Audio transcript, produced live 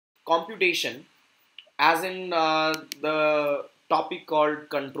computation, as in the topic called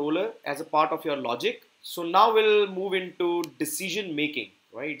controller as a part of your logic. So now we'll move into decision making,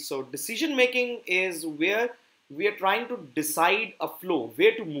 right? So decision making is where we are trying to decide a flow,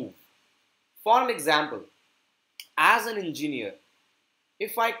 where to move. For an example, as an engineer,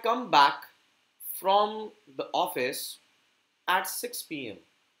 if I come back from the office at 6 p.m.,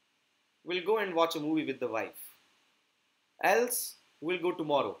 we'll go and watch a movie with the wife. Else, we'll go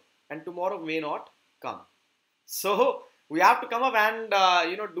tomorrow, and tomorrow may not come. So we have to come up and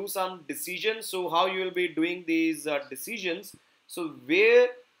do some decisions. So how you will be doing these decisions? So where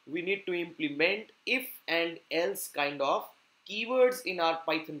we need to implement if and else kind of keywords in our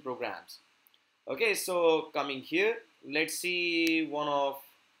Python programs. Okay, so coming here, let's see one of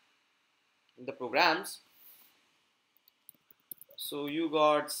the programs. So you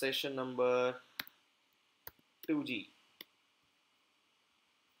got session number 2G.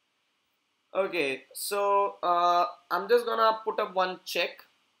 Okay, so I'm just gonna put up one check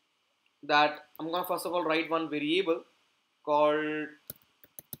that I'm gonna first of all write one variable called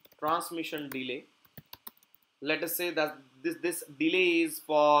transmission delay. Let us say that this delay is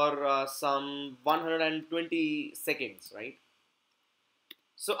for some 120 seconds, right?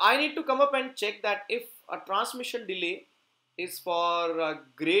 So I need to come up and check that if a transmission delay is for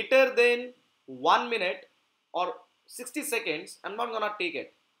greater than 1 minute or 60 seconds, I'm not gonna take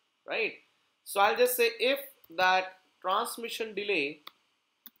it, right? So I'll just say if that transmission delay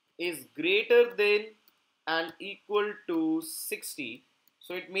is greater than and equal to 60,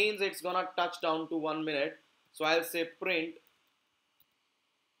 so it means it's gonna touch down to 1 minute. So I'll say print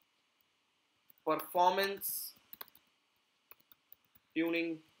performance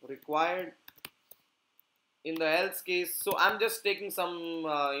tuning required. In the else case, so I'm just taking some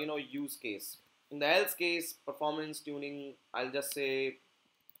use case. In the else case, performance tuning, I'll just say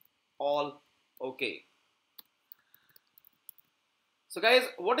all okay. So guys,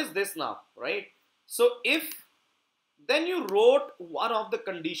 what is this now, right? So if then you wrote one of the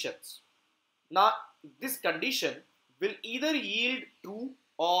conditions. Now this condition will either yield true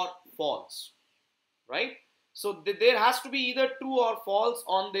or false, right? So there has to be either true or false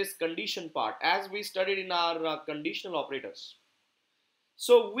on this condition part, as we studied in our conditional operators.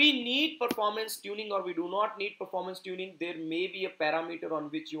 So we need performance tuning or we do not need performance tuning. There may be a parameter on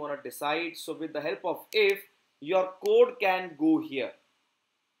which you want to decide. So with the help of if, your code can go here.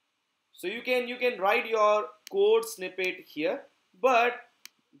 So you can write your code snippet here, but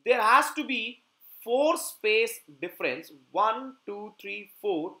there has to be 4 space difference, 1, 2, 3,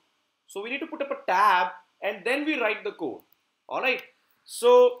 4. So we need to put up a tab and then we write the code. Alright,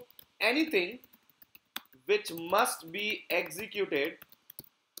 so anything which must be executed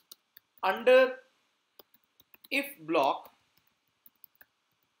under if block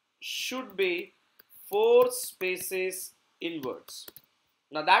should be 4 spaces inwards.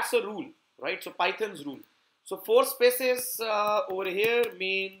 Now that's a rule, right? So Python's rule. So 4 spaces over here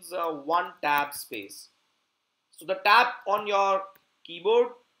means 1 tab space. So the tab on your keyboard,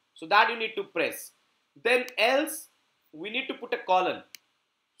 so that you need to press. Then else, we need to put a colon.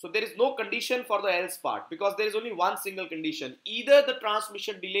 So there is no condition for the else part because there is only one single condition. Either the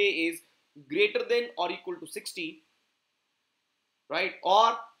transmission delay is greater than or equal to 60, right?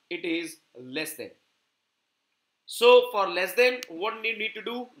 Or it is less than. So for less than, what you need to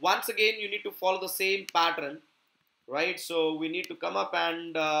do? Once again, you need to follow the same pattern, right? So we need to come up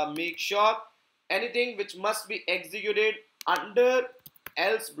and make sure anything which must be executed under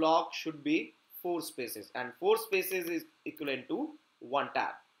else block should be 4 spaces, and 4 spaces is equivalent to 1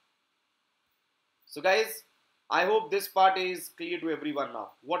 tab. So guys, I hope this part is clear to everyone now.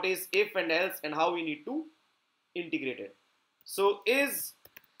 What is if and else and how we need to integrate it. So is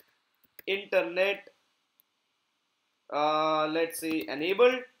internet let's say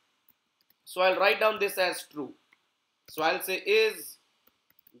enabled. So I'll write down this as true. So I'll say is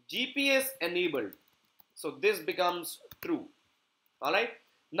GPS enabled. So this becomes true. Alright.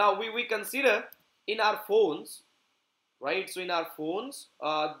 Now we consider in our phones, right? So in our phones,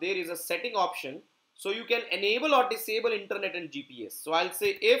 there is a setting option. So you can enable or disable internet and GPS. So I'll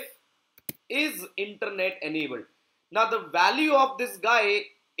say if is internet enabled. Now the value of this guy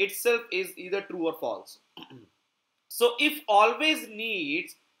itself is either true or false. So if always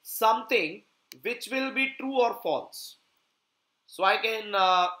needs something which will be true or false. So I can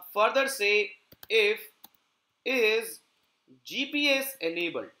further say if is GPS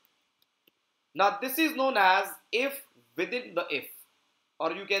enabled. Now this is known as if within the if,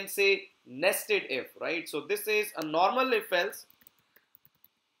 or you can say nested if, right? So this is a normal if else,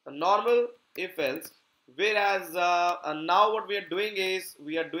 Whereas now what we are doing is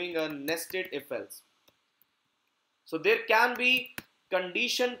we are doing a nested if else. So there can be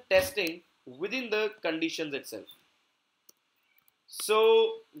condition testing within the conditions itself.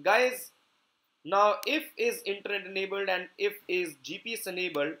 So guys, now if is internet enabled and if is GPS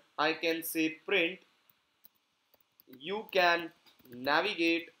enabled, I can say print you can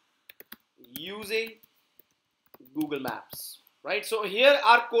navigate using Google Maps, right? So here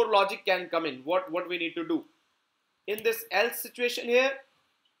our core logic can come in. What we need to do in this else situation here,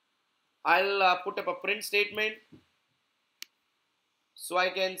 I'll put up a print statement. So I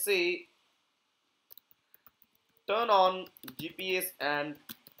can say turn on GPS and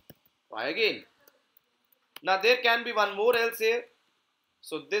try again. Now there can be one more else here.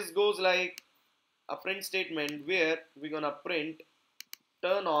 So this goes like a print statement where we're gonna print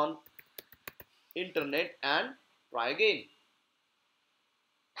turn on internet and try again.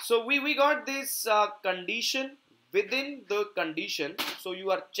 So we got this condition within the condition. So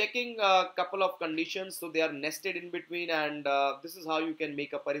you are checking a couple of conditions, so they are nested in between, and this is how you can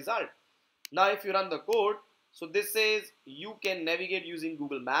make up a result. Now if you run the code, so this says you can navigate using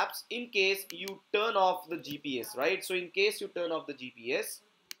Google Maps in case you turn off the GPS, right? So in case you turn off the GPS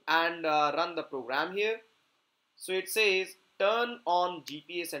and run the program here, so it says turn on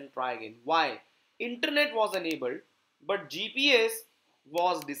GPS and try again. Why? Internet was enabled, but GPS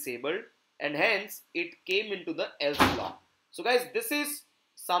was disabled, and hence it came into the else block. So guys, this is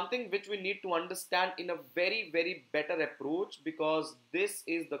something which we need to understand in a very better approach, because this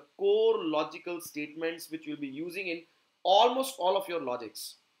is the core logical statements which you'll be using in almost all of your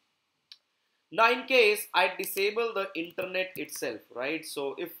logics. Now in case I disable the internet itself, right?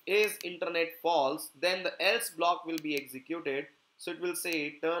 So if is internet false, then the else block will be executed. So it will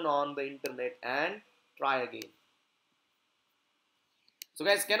say turn on the internet and try again. So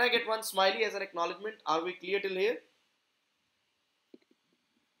guys, can I get one smiley as an acknowledgement? Are we clear till here?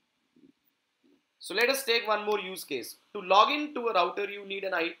 So let us take one more use case. To log into a router, you need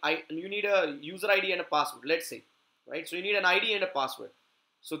a user ID and a password. Let's say, right? So you need an ID and a password.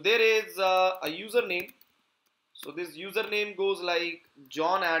 So there is a username. So this username goes like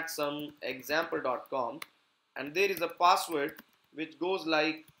john at some example.com, and there is a password which goes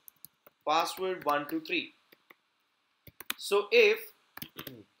like password 123. So if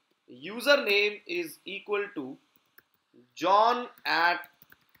username is equal to john at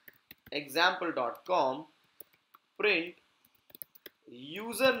example.com, print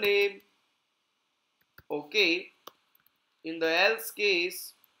username okay. In the else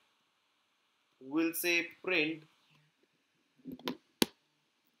case, we'll say print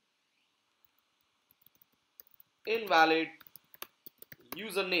invalid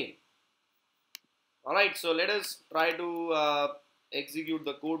username. Alright, so let us try to execute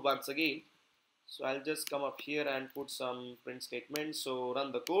the code once again. So I'll just come up here and put some print statements. So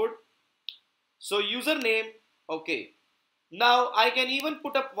run the code. So username okay. Now I can even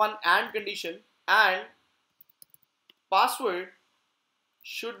put up one AND condition, and password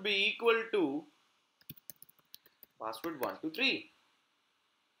should be equal to password 123.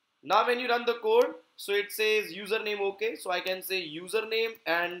 Now when you run the code, so it says username okay. So I can say username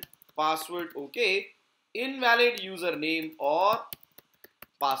and password okay, invalid username or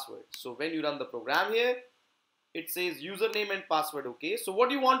password. So when you run the program here, it says username and password okay. So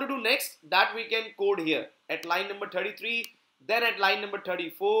what you want to do next, that we can code here at line number 33. Then at line number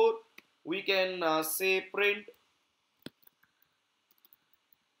 34, we can say print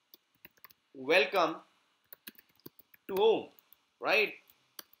welcome to home, right?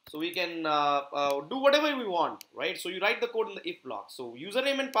 So we can do whatever we want, right? So you write the code in the if block. So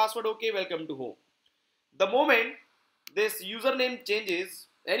username and password okay, welcome to home. The moment this username changes,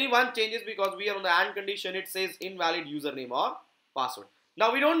 anyone changes, because we are on the AND condition, it says invalid username or password.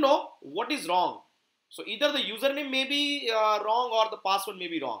 Now we don't know what is wrong. So either the username may be wrong or the password may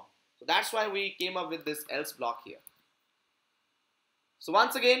be wrong. So that's why we came up with this else block here. So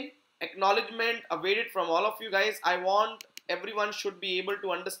once again, acknowledgement awaited from all of you guys. I want everyone should be able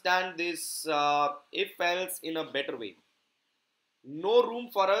to understand this if else in a better way. No room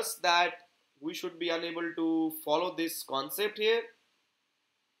for us that we should be unable to follow this concept here.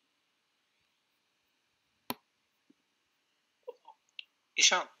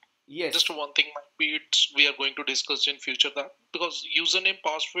 Ishan, Yes. just one thing might be we are going to discuss in future, that because username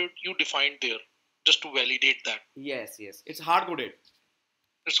password you defined there just to validate that. Yes. It's hard coded.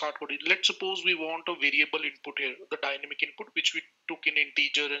 It's hard coded. Let's suppose we want a variable input here, the dynamic input which we took in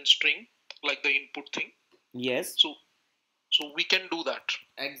integer and string, like the input thing. Yes. So we can do that.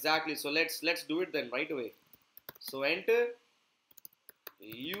 Exactly. So let's do it then right away. So enter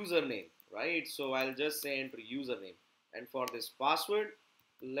username, right? So I'll just say enter username, and for this password,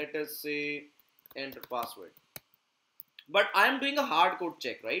 let us say enter password. But I'm doing a hard code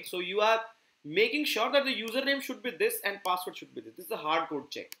check, right? So you are making sure that the username should be this and password should be this. This is a hard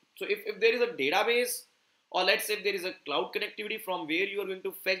code check. So if there is a database, or let's say if there is a cloud connectivity from where you are going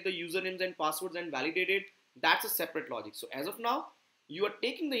to fetch the usernames and passwords and validate it, that's a separate logic. So as of now, you are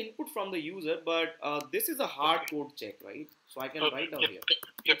taking the input from the user, but this is a hard Okay. code check, right? So I can Okay. write down Yep. here.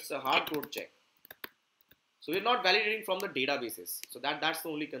 Yep. It's a hard code check. So we're not validating from the databases. So that's the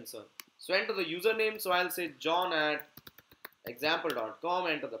only concern. So enter the username. So I'll say John at example.com,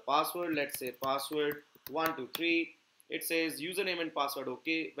 enter the password. Let's say password 123. It says username and password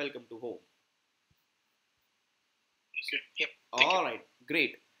okay. Welcome to home. Okay. Yep. Thank you. All right,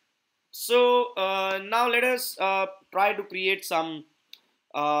 great. So now let us try to create some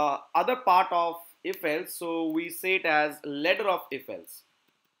other part of if else. So we say it as ladder of if else.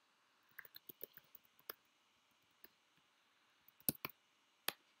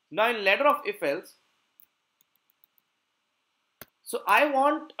 Now in ladder of if else, so I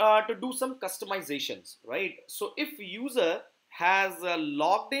want to do some customizations, right? So if user has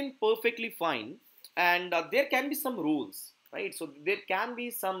logged in perfectly fine, and there can be some rules, right? So there can be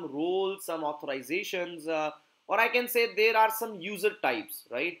some roles, some authorizations, or I can say there are some user types,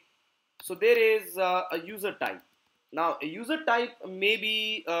 right? So there is a user type. Now a user type may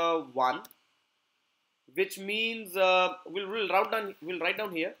be one, which means we'll write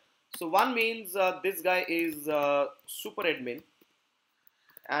down here. So one means this guy is super admin,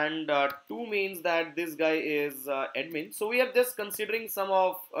 and 2 means that this guy is admin. So we are just considering some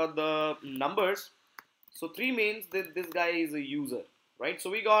of the numbers. So 3 means that this guy is a user, right? So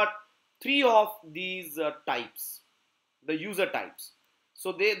we got 3 of these types, the user types.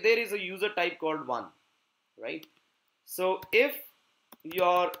 So there is a user type called 1, right? So if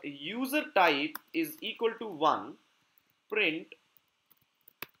your user type is equal to 1, print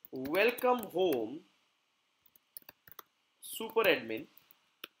welcome home super admin.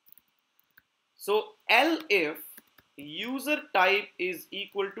 So L if user type is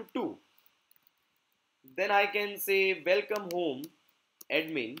equal to 2, then I can say welcome home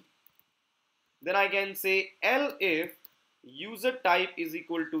admin. Then I can say L if user type is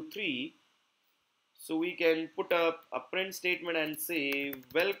equal to 3. So we can put up a print statement and say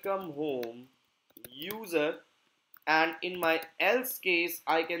welcome home user, and in my else case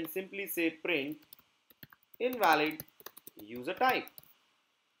I can simply say print invalid user type.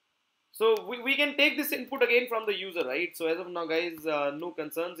 So we can take this input again from the user, right? So as of now guys, no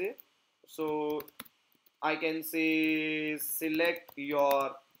concerns here. So I can say select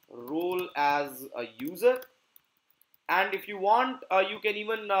your role as a user, and if you want you can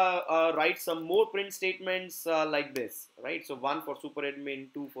even write some more print statements like this, right? So 1 for super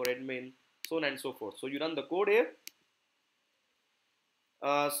admin, 2 for admin, so on and so forth. So you run the code here.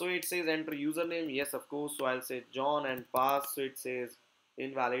 So it says enter username, yes of course. So I'll say John and pass, so it says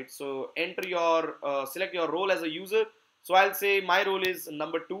invalid. So enter your select your role as a user. So I'll say my role is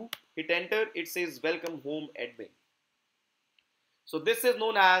number 2, hit enter. It says welcome home admin. So this is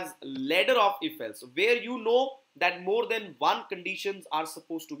known as ladder of if else, where you know that more than one conditions are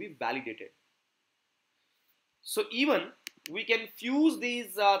supposed to be validated. So even we can fuse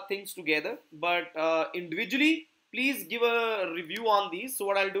these things together, but individually please give a review on these. So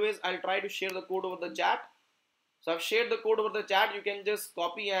what I'll do is I'll try to share the code over the chat. So I've shared the code over the chat. You can just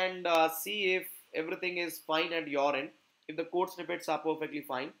copy and see if everything is fine at your end, if the code snippets are perfectly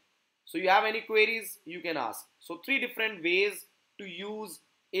fine. So you have any queries, you can ask. So 3 different ways to use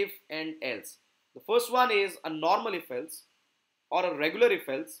if and else. The first one is a normal if else or a regular if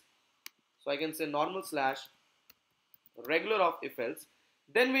else. So I can say normal slash regular of if else.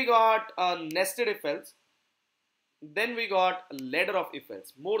 Then we got a nested if else. Then we got a ladder of if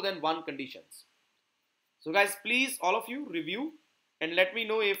else, more than one conditions. So guys, please all of you review and let me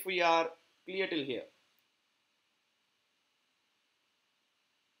know if we are clear till here.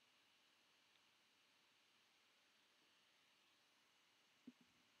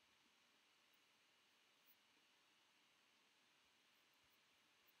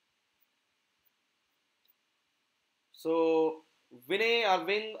 So Vinay,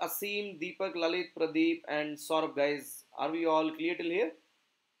 Arvind, Asim, Deepak, Lalit, Pradeep and Saurabh, guys, are we all clear till here?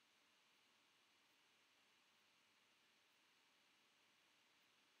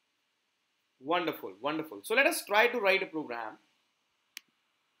 Wonderful, wonderful. So let us try to write a program.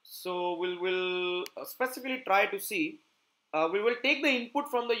 So we'll specifically try to see. We will take the input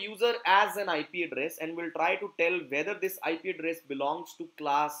from the user as an IP address, and we'll try to tell whether this IP address belongs to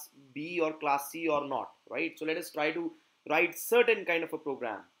class B or class C or not, right? So let us try to write certain kind of a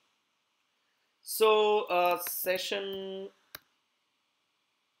program. So session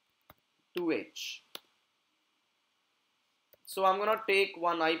 2H. So I'm gonna take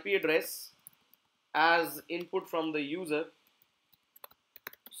one IP address as input from the user.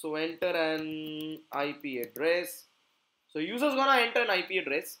 So enter an IP address. So user's gonna enter an IP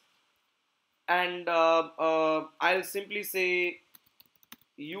address, and I'll simply say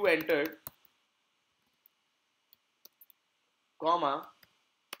you entered, comma,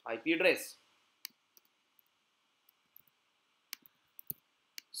 IP address.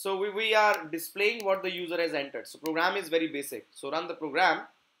 So we are displaying what the user has entered. So program is very basic. So run the program,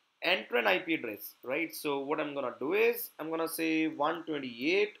 enter an IP address, right? So what I'm gonna do is I'm gonna say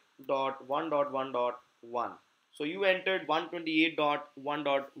 128.1.1.1. So you entered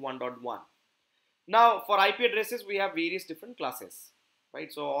 128.1.1.1. Now for IP addresses we have various different classes,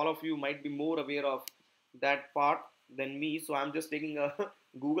 right? So all of you might be more aware of that part than me. So I'm just taking a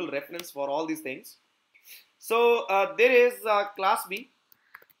Google reference for all these things. So there is class B.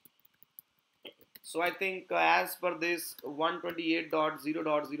 So I think as per this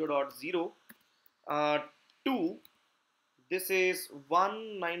 128.0.0.0 2, this is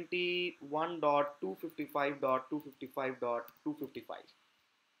 191.255.255.255.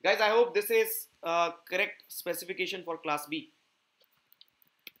 Guys, I hope this is correct specification for class B.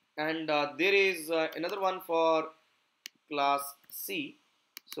 And there is another one for class C.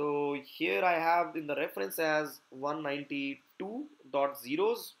 So here I have in the reference as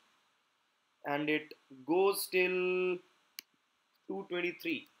 192.0s, and it goes till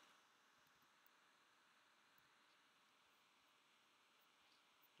 223.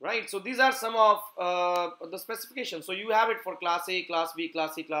 Right, so these are some of the specifications. So you have it for class A, class B,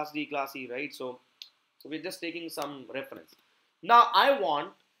 class C, class D, class E, right? So we're just taking some reference. Now I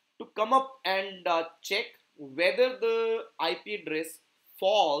want to come up and check whether the IP address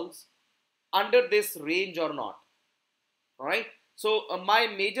falls under this range or not. All right. So my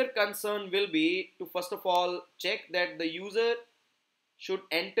major concern will be to first of all check that the user should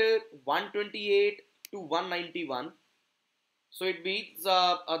enter 128 to 191. So it means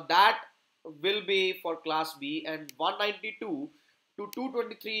that will be for class B, and 192 to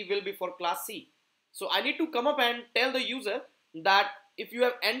 223 will be for class C. So I need to come up and tell the user that if you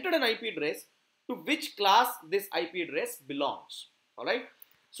have entered an IP address, to which class this IP address belongs. Alright.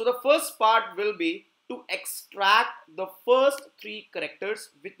 So the first part will be to extract the first 3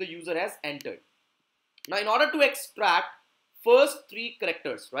 characters which the user has entered. Now in order to extract first 3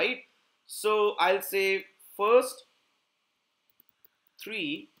 characters, right? So I'll say first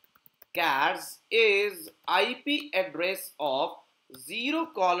 3 chars is IP address of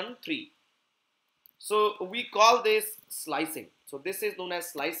 0:3. So we call this slicing. So this is known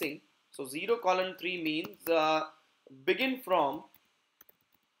as slicing. So 0:3 means begin from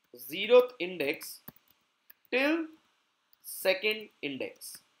 0th index till 2nd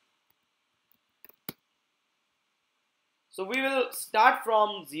index. So we will start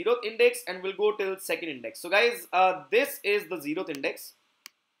from 0th index and we'll go till 2nd index. So guys, this is the 0th index.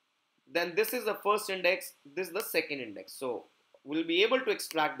 Then this is the first index. This is the 2nd index. So we'll be able to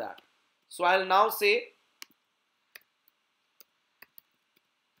extract that. So I'll now say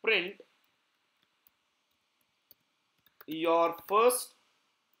print your first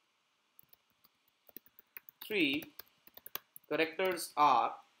 3 characters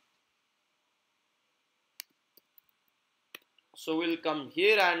are. So we'll come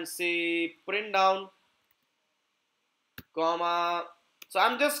here and say print down, comma. So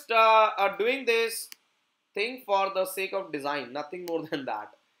I'm just doing this thing for the sake of design, nothing more than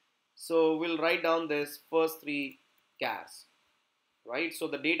that. So we'll write down this first 3 chars, right? So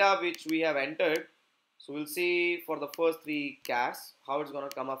the data which we have entered, so we'll see for the first 3 chars how it's going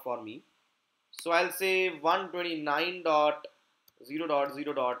to come up for me. So I'll say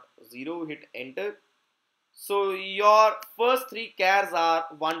 129.0.0.0, hit enter. So your first 3 chars are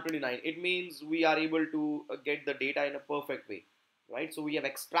 129. It means we are able to get the data in a perfect way, right? So we have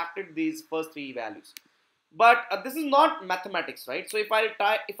extracted these first 3 values. But this is not mathematics, right? So if I'll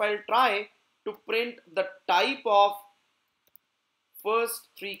try to print the type of first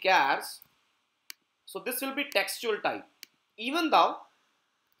 3 chars, so this will be textual type. Even though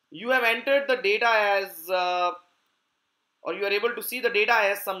you have entered the data as, or you are able to see the data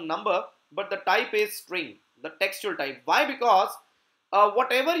as some number, but the type is string, the textual type. Why? Because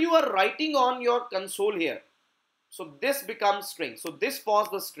whatever you are writing on your console here, so this becomes string. So this was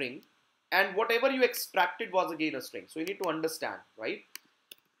the string, and whatever you extracted was again a string. So you need to understand, right?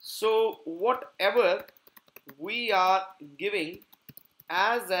 So whatever we are giving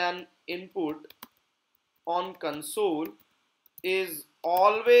as an input on console is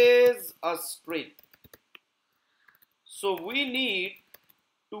always a string. So we need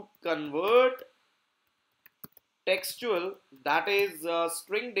to convert textual, that is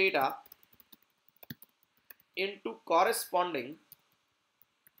string data, into corresponding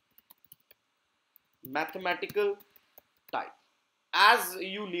mathematical type as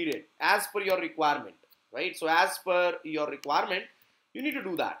you need it, as per your requirement, right? So as per your requirement, you need to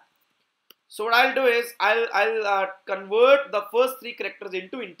do that. So what I'll do is I'll convert the first three characters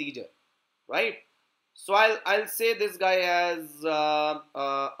into integer, right? So I'll say this guy has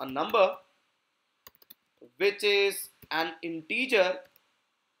a number which is an integer,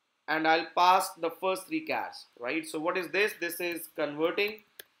 and I'll pass the first three chars, right? So what is this? This is converting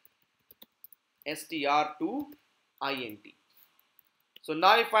str to int. So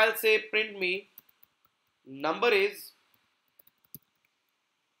now if I'll say print me number is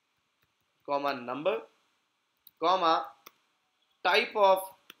comma number comma type of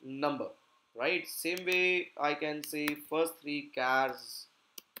number, right? Same way I can say first three chars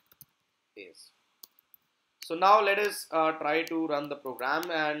is. So now let us try to run the program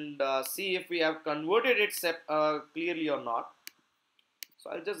and see if we have converted it clearly or not. So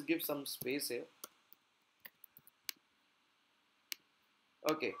I'll just give some space here.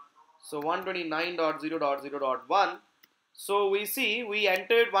 Okay, so 129.0.0.1. So we see we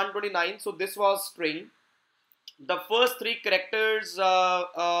entered 129. So this was string. The first three characters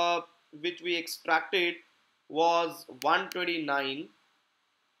which we extracted was 129,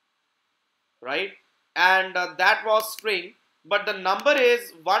 right? And that was string, but the number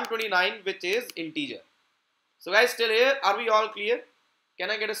is 129, which is integer. So guys, still here, are we all clear?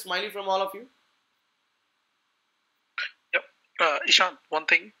 Can I get a smiley from all of you? Yep. Ishan, one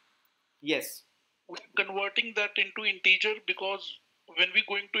thing. Yes. We're converting that into integer because when we're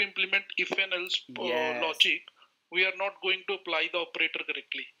going to implement if and else logic, we are not going to apply the operator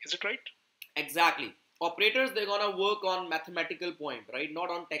correctly. Is it right? Exactly. Operators, they're gonna work on mathematical point, right? Not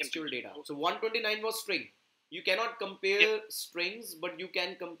on textual data. So 129 was string. You cannot compare strings, but you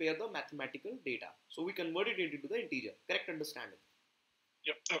can compare the mathematical data. So we converted it into the integer. Correct understanding?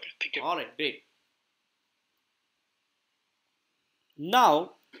 Yep. Okay. Thank you. All right. Great.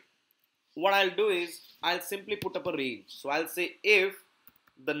 Now, what I'll do is I'll simply put up a range. So I'll say if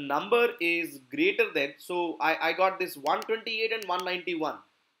the number is greater than, so I got this 128 and 191.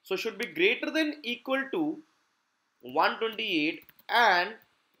 So should be greater than equal to 128 and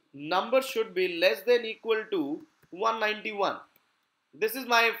number should be less than equal to 191. This is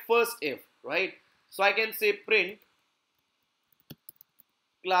my first if, right? So I can say print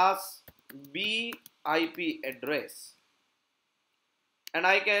class B IP address, and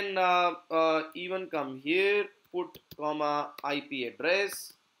I can even come here, put comma IP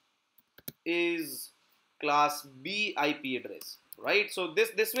address is class B IP address, right? So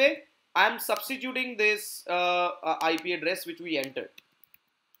this way I am substituting this IP address which we entered.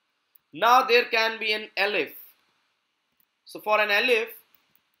 Now there can be an elif. So for an elif,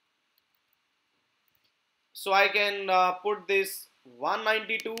 so I can put this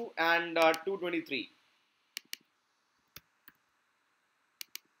 192 and 223.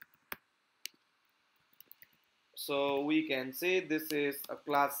 So we can say this is a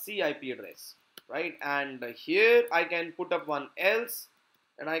class C IP address, right? And here I can put up one else,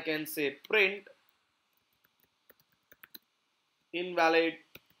 and I can say print invalid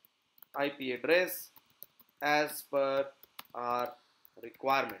IP address as per our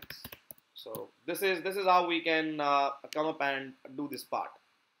requirements. So this is how we can come up and do this part.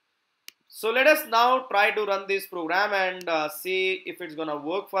 So let us now try to run this program and see if it's gonna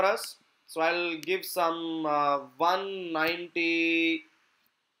work for us. So I'll give some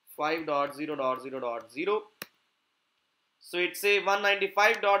 195.0.0.0. So it say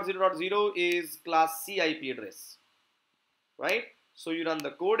 195.0.0 is class C IP address, right? So you run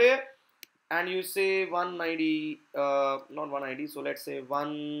the code here and you say 190, not 190, so let's say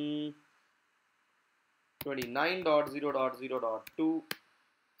 129.0.0.2.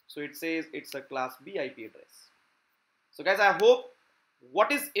 So it says it's a class B IP address. So guys, I hope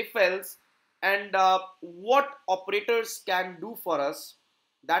what is if else and what operators can do for us,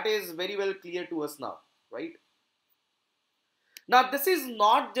 that is very well clear to us now, right? Now this is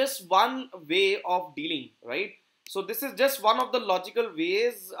not just one way of dealing, right? So this is just one of the logical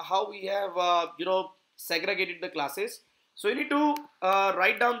ways how we have segregated the classes. So you need to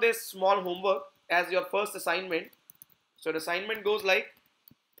write down this small homework as your first assignment. So the assignment goes like,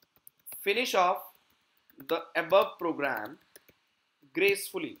 finish off the above program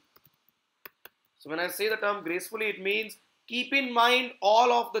gracefully. So when I say the term gracefully, it means keep in mind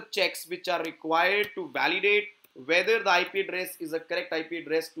all of the checks which are required to validate whether the IP address is a correct IP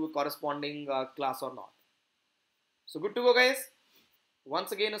address to a corresponding class or not. So good to go, guys.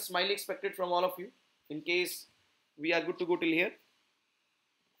 Once again, a smiley expected from all of you in case we are good to go till here.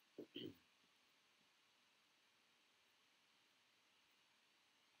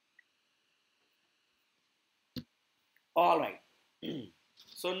 All right.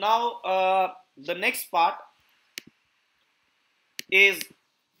 So now the next part is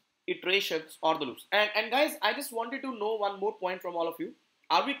iterations or the loops. And guys, I just wanted to know one more point from all of you.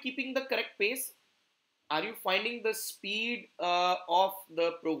 Are we keeping the correct pace? Are you finding the speed of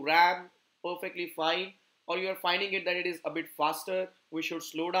the program perfectly fine, or you are finding it that it is a bit faster, we should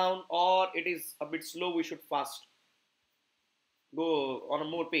slow down, or it is a bit slow, we should fast go on a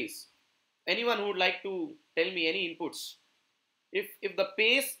more pace? Anyone who would like to tell me any inputs? If the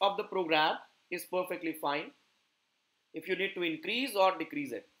pace of the program is perfectly fine, if you need to increase or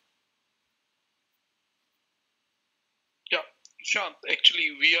decrease it. Yeah, Shant,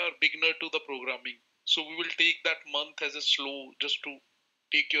 actually we are beginner to the programming. So we will take that month as a slow just to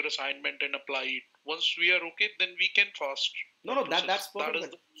take your assignment and apply it. Once we are okay, then we can fast. No, that's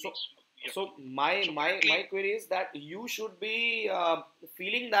perfect. So my query is that you should be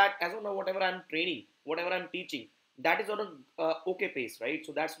feeling that as of now, whatever I'm training, whatever I'm teaching, that is on a okay pace, right?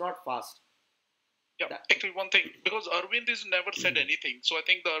 So that's not fast. Yeah, actually one thing, because Arvind has never said anything, so I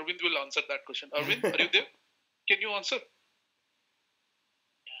think the Arvind will answer that question. Arvind, are you there? Can you answer?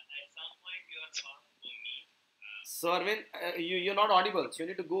 So Arvind, you're not audible, so you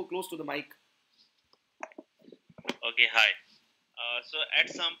need to go close to the mic. Okay, hi. So at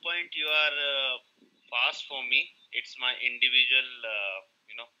some point you are fast for me. It's my individual,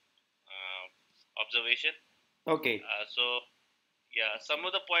 observation. Okay. So yeah, some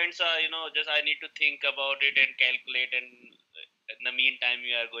of the points are, just I need to think about it and calculate, and in the meantime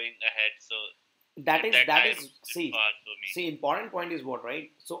you are going ahead. So that is see important point is what, right?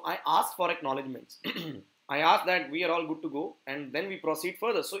 So I asked for acknowledgements. I asked that we are all good to go, and then we proceed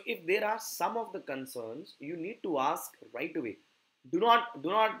further. So if there are some of the concerns, you need to ask right away. Do not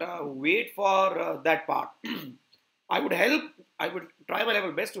wait for that part. I would try my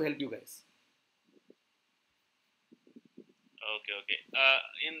level best to help you guys. Okay.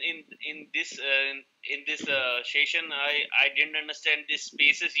 In this session, I didn't understand the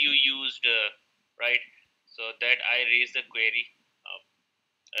spaces you used, right? So that I raised the query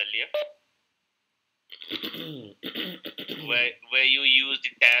earlier. where you use the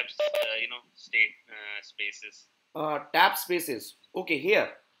tabs, state spaces. Tab spaces. Okay, here.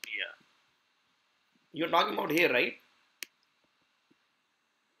 Yeah. You're talking about here, right?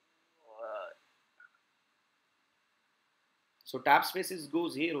 So tab spaces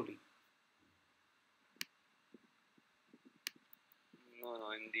goes here only.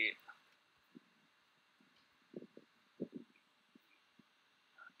 No, in the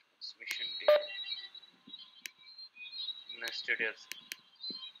transmission data. Nested ifs.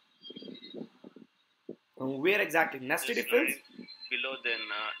 Where exactly? Nested ifs? Below then,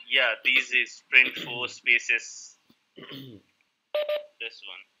 yeah, these is print 4 spaces. This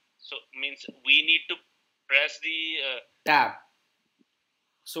one. So means we need to press the tab.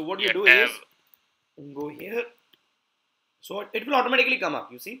 So what you do tab. Is go here. So it will automatically come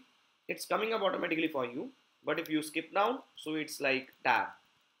up. You see, it's coming up automatically for you. But if you skip down, so it's like tab.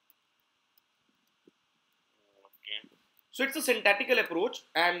 So it's a syntactical approach,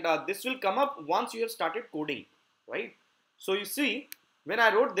 and this will come up once you have started coding, right? So you see, when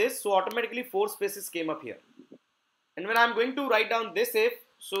I wrote this, so automatically 4 spaces came up here. And when I'm going to write down this if,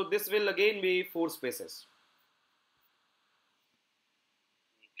 so this will again be 4 spaces.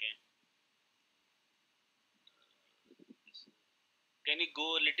 Okay. Can you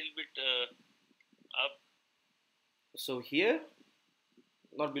go a little bit up? So here,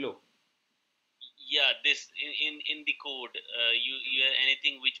 not below. Yeah, this in the code, you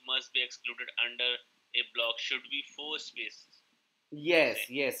anything which must be excluded under a block should be 4 spaces. Yes.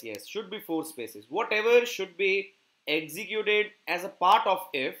 Should be 4 spaces. Whatever should be executed as a part of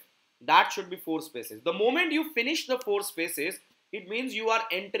if, that should be 4 spaces. The moment you finish the 4 spaces, it means you are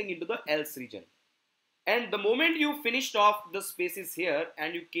entering into the else region. And the moment you finished off the spaces here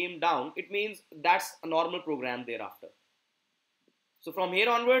and you came down, it means that's a normal program thereafter. So from here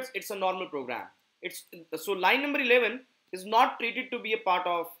onwards, it's a normal program. So line number 11 is not treated to be a part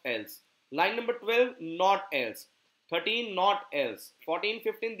of else. Line number 12, not else. 13, not else. 14,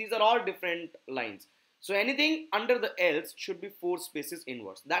 15, these are all different lines. So anything under the else should be 4 spaces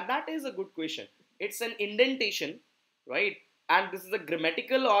inwards. That is a good question. It's an indentation, right? And this is a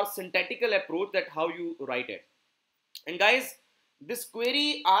grammatical or syntactical approach that how you write it. And guys, this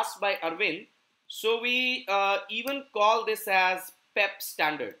query asked by Arvind, So we even call this as PEP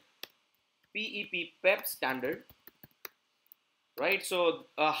standard, PEP, PEP standard, right? So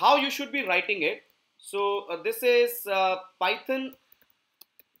how you should be writing it. So this is Python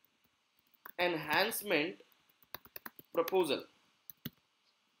enhancement proposal.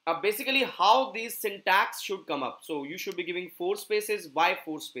 Basically how these syntax should come up. So you should be giving 4 spaces by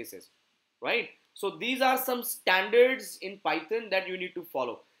 4 spaces, right? So these are some standards in Python that you need to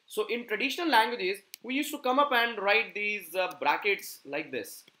follow. So in traditional languages, we used to come up and write these brackets like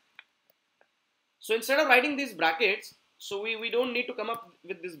this. So instead of writing these brackets, so we don't need to come up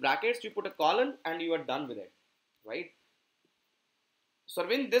with these brackets. You put a colon and you are done with it, right? So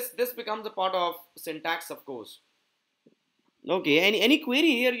when this becomes a part of syntax, of course. Okay, any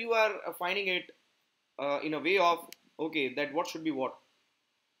query here you are finding it in a way of, okay, that what should be what?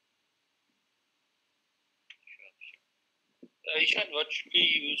 Ishan, what should we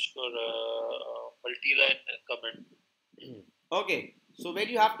use for multi-line comment? Okay, so when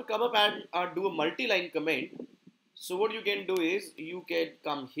you have to come up and do a multi-line comment, so what you can do is you can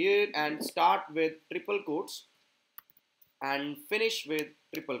come here and start with triple quotes and finish with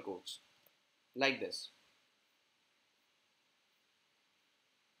triple quotes like this.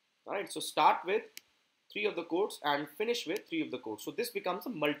 Alright, so start with 3 of the quotes and finish with 3 of the quotes. So this becomes a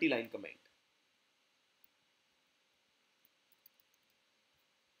multi-line comment.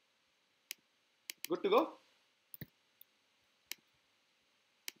 Good to go?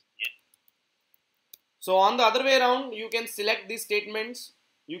 Yeah. So on the other way around, you can select these statements.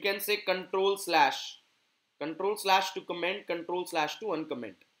 You can say control slash to comment, control slash to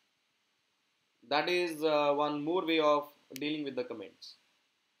uncomment. That is one more way of dealing with the comments.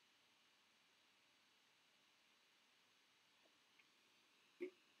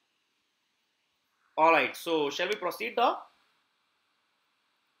 Alright, so shall we proceed now?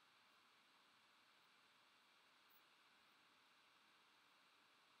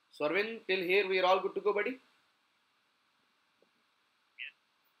 So Arvind, till here we are all good to go, buddy?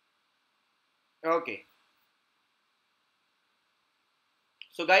 Okay.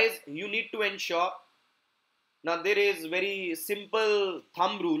 So guys, you need to ensure, now there is very simple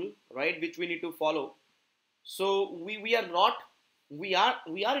thumb rule, right, which we need to follow. So we are not, we are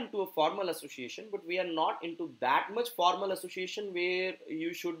into a formal association, but we are not into that much formal association where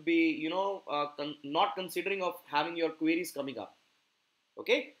you should be, not considering of having your queries coming up.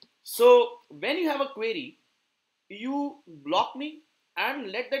 Okay. So when you have a query, you block me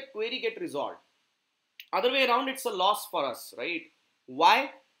and let that query get resolved. Other way around, it's a loss for us, right?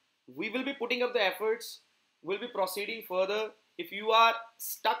 Why? We will be putting up the efforts, we'll be proceeding further. If you are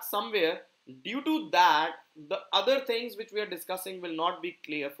stuck somewhere, due to that, the other things which we are discussing will not be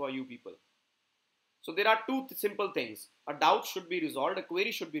clear for you people. So there are two simple things. A doubt should be resolved, a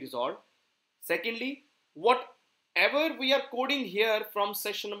query should be resolved. Secondly, whatever we are coding here from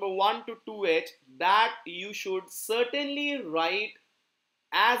session number 1 to 2H, that you should certainly write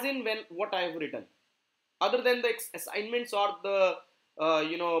as in when what I have written. Other than the assignments or the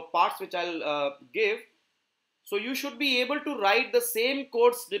parts which I'll give, so you should be able to write the same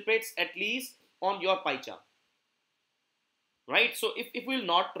code snippets at least on your pie chart, right? So if we will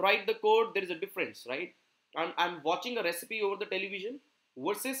not write the code, there is a difference, right? I'm watching a recipe over the television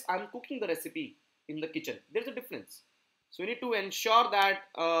versus I'm cooking the recipe in the kitchen. There's a difference. So we need to ensure that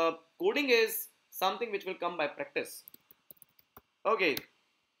coding is something which will come by practice. Okay.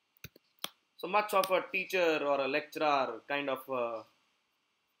 So much of a teacher or a lecturer kind of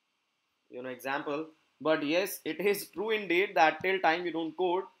example, but yes, it is true indeed that till time you don't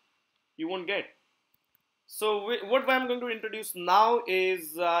code, you won't get. So what I'm going to introduce now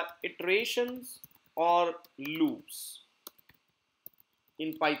is iterations or loops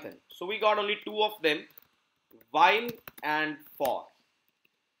in Python. So we got only 2 of them, while and for.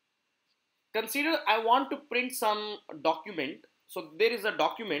 Consider I want to print some document. So there is a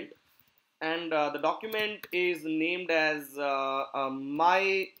document, and the document is named as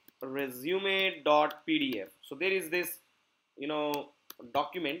my resume.pdf. So there is this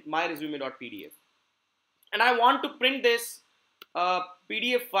document, my resume.pdf, and I want to print this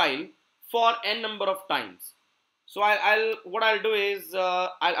PDF file for n number of times. So what I'll do is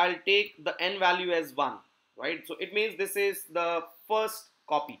I'll take the n value as 1, right? So it means this is the first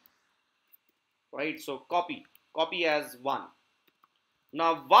copy, right? So copy as 1.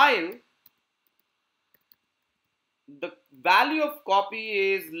 Now while the value of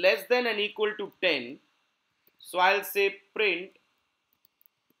copy is less than and equal to 10, so I'll say printing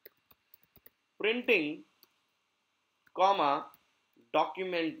comma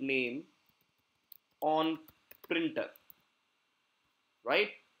document name on printer, right?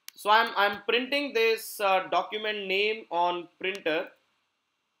 So I'm printing this document name on printer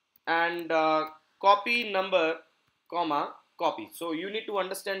and copy number comma copy. So you need to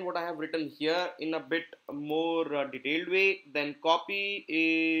understand what I have written here in a bit more detailed way. Then copy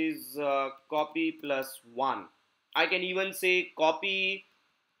is copy plus 1. I can even say copy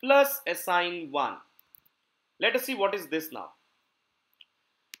plus assign 1. Let us see what is this now.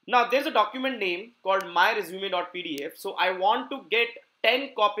 Now there's a document name called myresume.pdf. So I want to get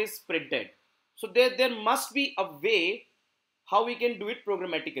 10 copies printed. So there must be a way how we can do it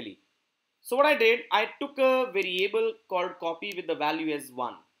programmatically. So what I did, I took a variable called copy with the value as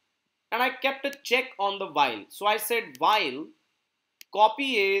 1 and I kept a check on the while. So I said while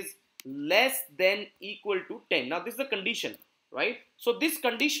copy is less than equal to 10. Now this is a condition, right? So this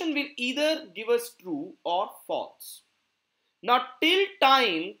condition will either give us true or false. Now till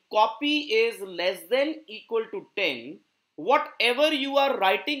time copy is less than equal to 10, whatever you are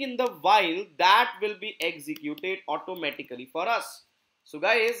writing in the while, that will be executed automatically for us. So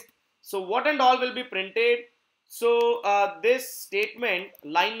guys, so what and all will be printed? So this statement,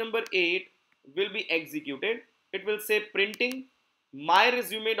 line number 8, will be executed. It will say printing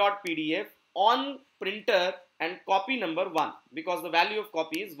myresume.pdf on printer and copy number 1 because the value of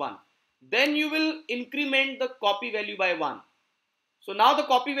copy is 1. Then you will increment the copy value by 1. So now the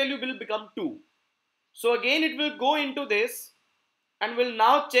copy value will become 2. So again it will go into this and will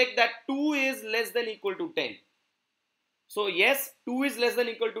now check that 2 is less than equal to 10. So yes, 2 is less than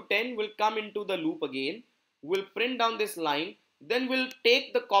equal to 10 will come into the loop again. We'll print down this line. Then we'll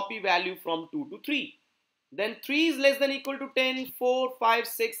take the copy value from 2 to 3. Then 3 is less than equal to 10, 4, 5,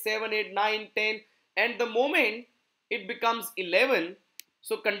 6, 7, 8, 9, 10. And the moment it becomes 11,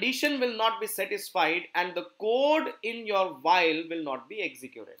 so condition will not be satisfied and the code in your while will not be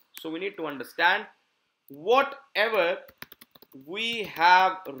executed. So we need to understand whatever we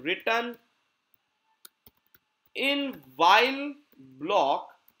have written in while block,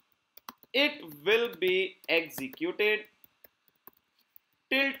 it will be executed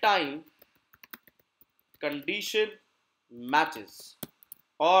till time condition matches,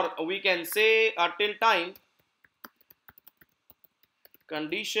 or we can say till time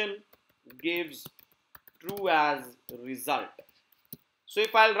condition gives true as result. So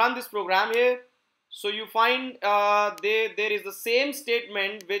if I'll run this program here, so you find there is the same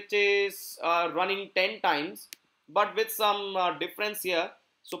statement which is running 10 times but with some difference here.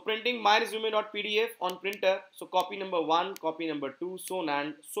 So printing myresume.pdf on printer, so copy number 1, copy number 2, so on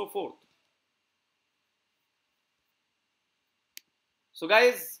and so forth. So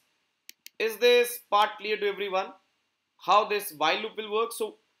guys, is this part clear to everyone? How this while loop will work?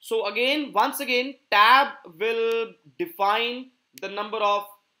 So again, once again, tab will define the number of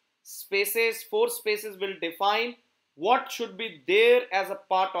spaces, 4 spaces will define what should be there as a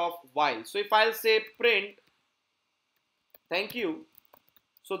part of while. So if I'll say print, thank you.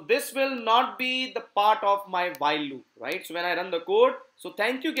 So this will not be the part of my while loop, right? So when I run the code, so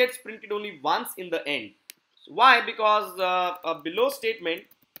thank you gets printed only once in the end. So why? Because a below statement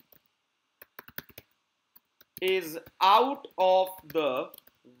is out of the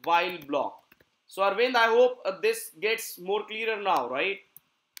while block. So Arvind, I hope this gets more clearer now, right?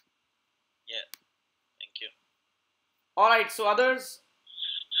 Yeah, thank you. Alright, so others?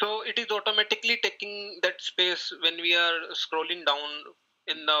 So it is automatically taking that space when we are scrolling down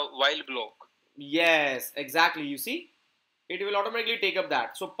in the while block. Yes, exactly. You see, it will automatically take up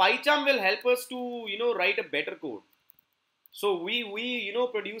that. So PyCharm will help us to, write a better code. So we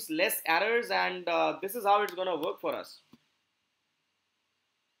produce less errors, and this is how it's gonna work for us.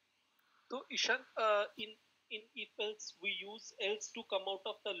 So Ishan, in if else we use else to come out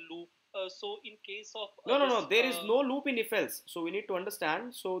of the loop. So in case of No. There is no loop in if else. So we need to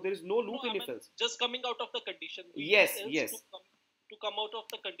understand. So there is no loop in if else. Just coming out of the condition. Yes. To come out of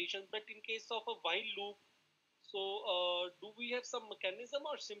the condition, but in case of a while loop, so do we have some mechanism,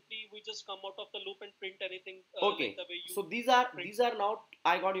 or simply we just come out of the loop and print anything? Okay. Like the way you so these are now,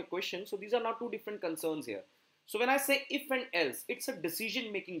 I got your question. So these are now two different concerns here. So when I say if and else, it's a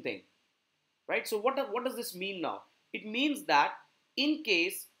decision making thing, right? So what does this mean now? It means that in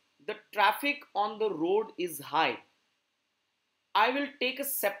case the traffic on the road is high, I will take a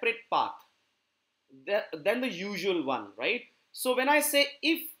separate path than the usual one, right? So when I say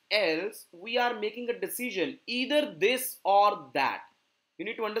if else, we are making a decision, either this or that. You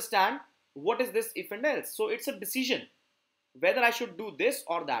need to understand what is this if and else. So it's a decision whether I should do this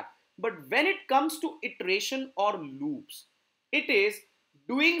or that. But when it comes to iteration or loops, it is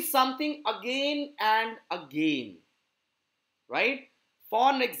doing something again and again, right? For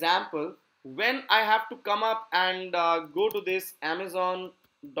an example, when I have to come up and go to this Amazon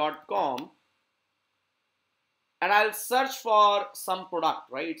python.com and I'll search for some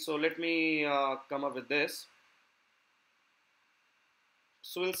product, right? So let me come up with this.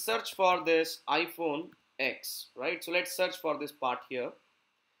 So we'll search for this iPhone X, right? So let's search for this part here.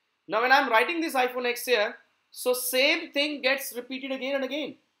 Now when I'm writing this iPhone X here, so same thing gets repeated again and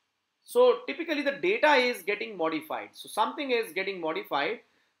again. So typically the data is getting modified. So something is getting modified,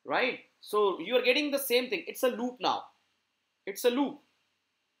 right? So you are getting the same thing. It's a loop now. It's a loop.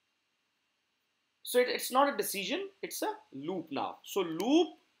 So it's not a decision, it's a loop now. So loop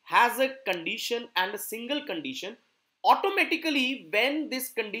has a condition and a single condition. Automatically, when this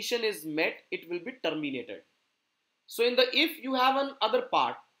condition is met, it will be terminated. So in the if, you have an other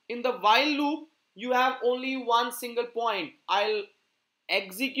part. In the while loop, you have only one single point. I'll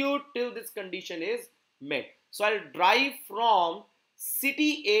execute till this condition is met. So I'll drive from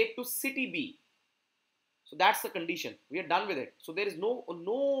city A to city B. So that's the condition. We are done with it. So there is no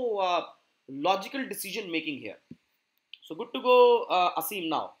logical decision making here. So good to go, Asim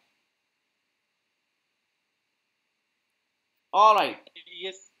now. All right.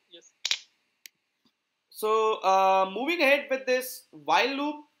 Yes, yes. So moving ahead with this while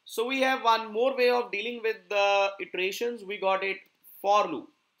loop. So we have one more way of dealing with the iterations. We got it for loop.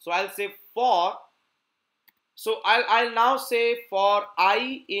 So I'll say for. So I'll now say for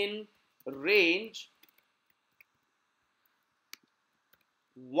I in range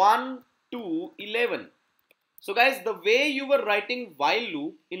 1 to 11. So guys, the way you were writing while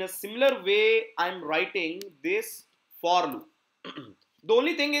loop, in a similar way I'm writing this for loop. The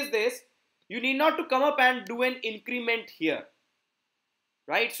only thing is this, you need not to come up and do an increment here,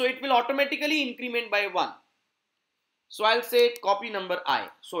 right? So it will automatically increment by 1. So I'll say copy number I.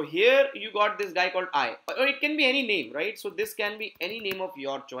 So here you got this guy called I, or it can be any name, right? So this can be any name of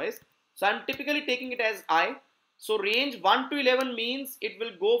your choice. So I'm typically taking it as I. So range 1 to 11 means it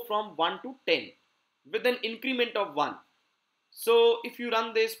will go from 1 to 10 with an increment of 1. So if you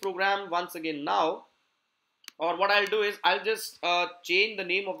run this program once again now, or what I'll do is I'll just change the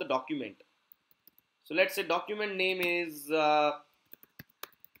name of the document. So let's say document name is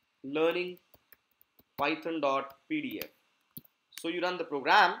learning python.pdf. So you run the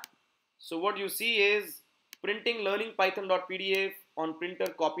program. So what you see is printing learning python.pdf on printer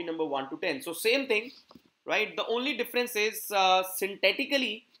copy number 1 to 10. So same thing, right? The only difference is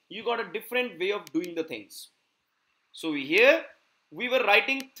syntactically you got a different way of doing the things. So here we were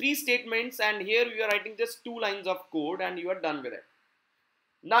writing 3 statements and here we are writing just 2 lines of code and you are done with it.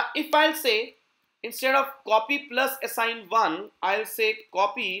 Now if I'll say instead of copy plus assign 1, I'll say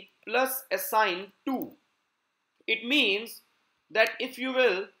copy plus assign 2. It means that if you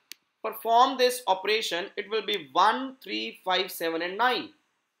will perform this operation, it will be 1, 3, 5, 7 and 9.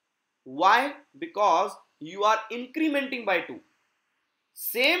 Why? Because you are incrementing by 2.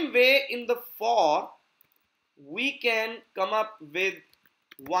 Same way in the for, we can come up with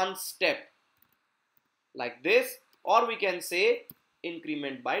one step like this, or we can say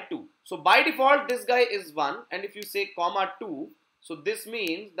increment by 2. So by default this guy is 1, and if you say comma 2, so this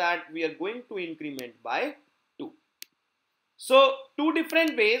means that we are going to increment by 2. So 2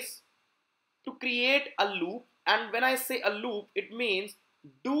 different ways to create a loop, and when I say a loop, it means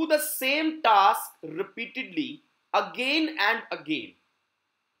do the same task repeatedly again and again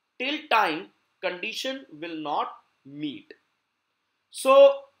till time condition will not meet.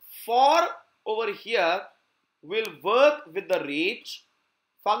 So for over here will work with the range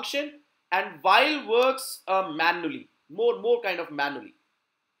function, and while works manually, more kind of manually.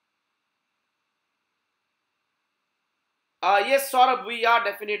 Yes, Saurabh, we are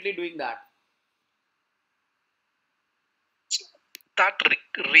definitely doing that. That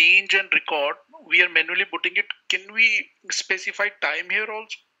range and record, we are manually putting it. Can we specify time here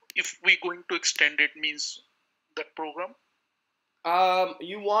also? If we going to extend it, means that program.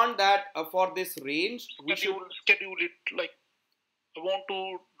 You want that for this range? We should schedule it like I want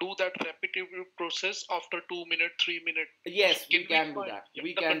to do that repetitive process after 2 minutes, 3 minutes. Yes, we can do that.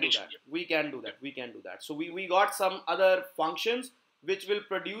 We can do that. We can do that. We can do that. So we got some other functions which will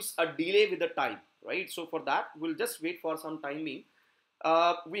produce a delay with the time, right? So for that, we'll just wait for some timing.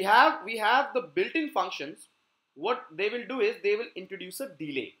 We have the built-in functions. What they will do is they will introduce a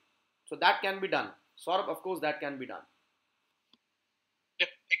delay. So that can be done. Saurabh, of course, that can be done. Yeah,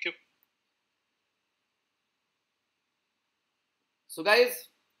 thank you. So guys,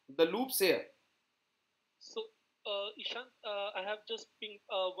 the loops here. So Ishan, I have just pinged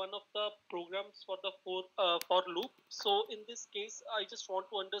one of the programs for the for loop. So in this case, I just want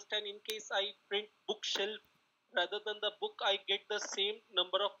to understand, in case I print bookshelf rather than the book, I get the same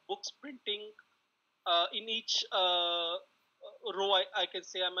number of books printing in each row. I can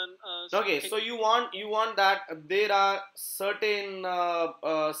say I'm an. Okay, so you want that there are certain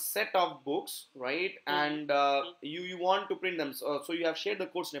set of books, right? And you want to print them. So you have shared the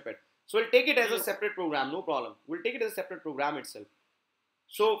code snippet. So we'll take it as a Yes. separate program, no problem. We'll take it as a separate program itself.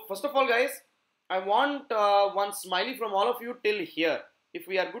 So first of all, guys, I want one smiley from all of you till here. If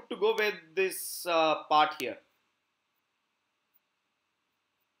we are good to go with this part here.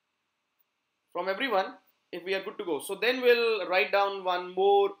 From everyone, if we are good to go. So then we'll write down one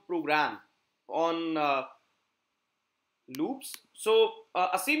more program on loops. So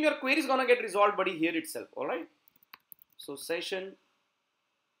Asim, your query is gonna get resolved, buddy, here itself. All right. So session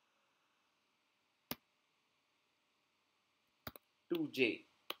 2J.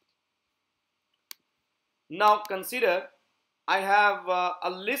 Now consider I have a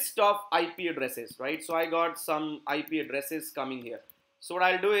list of IP addresses, right? So I got some IP addresses coming here. So what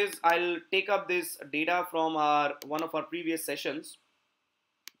I'll do is I'll take up this data from one of our previous sessions.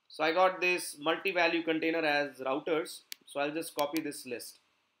 So I got this multi-value container as routers. So I'll just copy this list.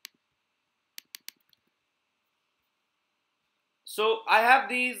 So I have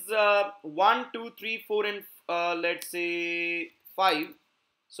these 1, 2, 3, 4, and let's say 5.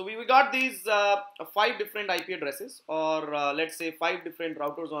 So we got these 5 different IP addresses, or let's say 5 different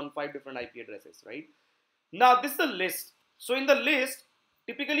routers on 5 different IP addresses, right? Now this is the list. So in the list,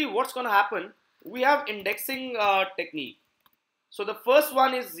 typically what's going to happen, we have indexing technique. So the first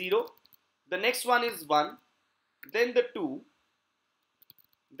one is 0, the next one is 1, then the 2,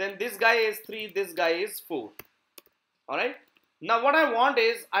 then this guy is 3, this guy is 4. Alright. Now what I want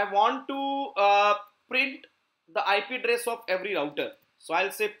is, I want to print the IP address of every router. So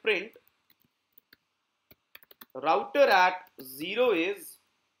I'll say print router at 0 is,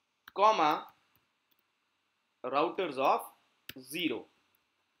 comma, routers of 0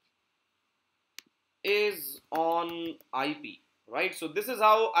 is on IP, right? So this is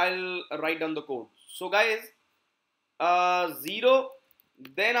how I'll write down the code. So guys, 0,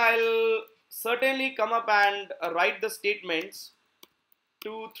 then I'll certainly come up and write the statements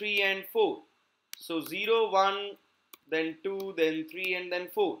 2, 3, and 4. So 0, 1, then 2, then 3, and then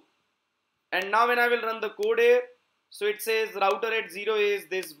 4. And now when I will run the code here, so it says router at 0 is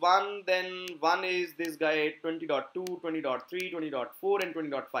this 1, then 1 is this guy at 20.2, 20.3, 20.4, and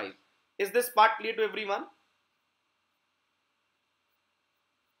 20.5. Is this part clear to everyone?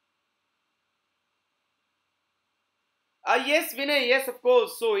 Yes, Vinay, yes, of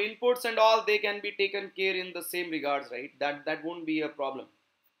course. So inputs and all, they can be taken care in the same regards, right? That won't be a problem.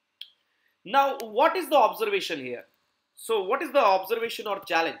 Now, what is the observation here? So what is the observation or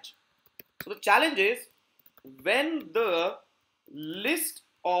challenge? So the challenge is, when the list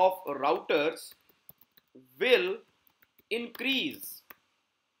of routers will increase,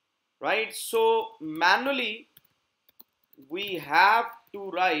 right? So manually we have to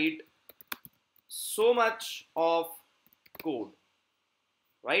write so much of code,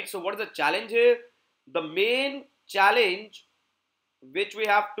 right? So what is the challenge here? The main challenge which we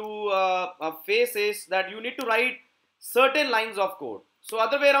have to face is that you need to write certain lines of code. So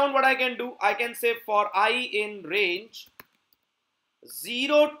other way around, what I can do, I can say for I in range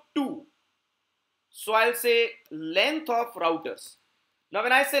 0 to, so I'll say length of routers. Now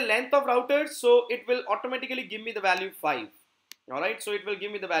when I say length of routers, so it will automatically give me the value 5. Alright, so it will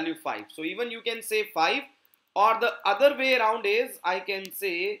give me the value 5. So even you can say 5, or the other way around is, I can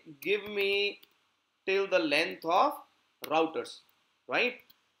say give me till the length of routers, right?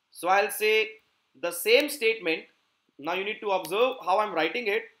 So I'll say the same statement. Now you need to observe how I'm writing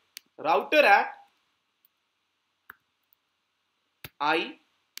it. Router at I.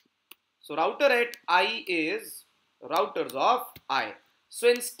 So router at I is routers of I. So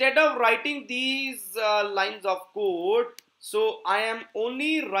instead of writing these lines of code, so I am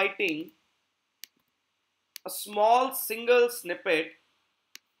only writing a small single snippet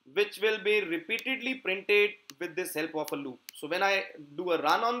which will be repeatedly printed with this help of a loop. So when I do a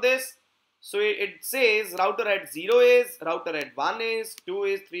run on this, so it says router at 0 is, router at 1 is, 2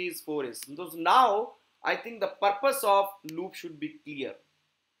 is, 3 is, 4 is. So now I think the purpose of loop should be clear.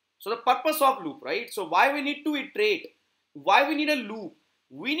 So the purpose of loop, right? So why we need to iterate? Why we need a loop?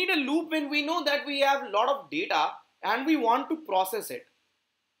 We need a loop when we know that we have a lot of data and we want to process it.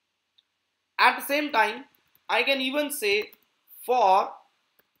 At the same time, I can even say for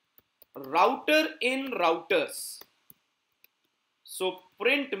router in routers. So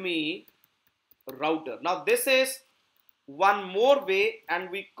print me router. Now this is one more way, and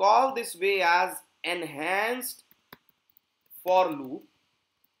we call this way as enhanced for loop.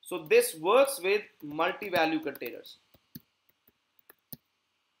 So this works with multi-value containers.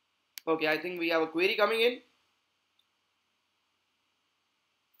 Okay, I think we have a query coming in.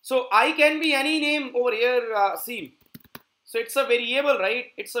 So I can be any name over here, Seam. So it's a variable, right?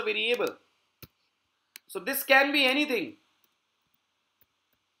 It's a variable. So this can be anything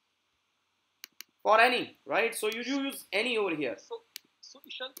for any, right? So you use any over here. So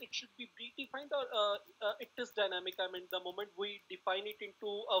Ishant, it should be predefined or it is dynamic. I mean, the moment we define it into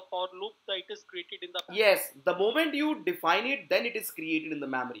a for loop, it is created in the memory. Yes, the moment you define it, then it is created in the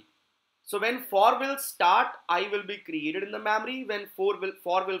memory. So when for will start, I will be created in the memory. When for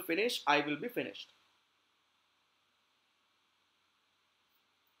will finish, I will be finished.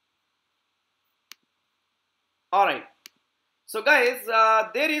 All right. So guys,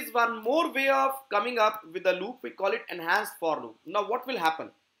 there is one more way of coming up with a loop. We call it enhanced for loop. Now what will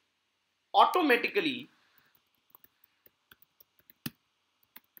happen? Automatically,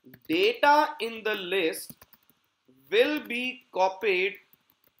 data in the list will be copied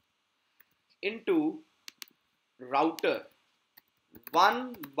into router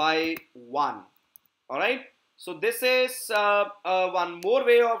one by one. All right. So this is one more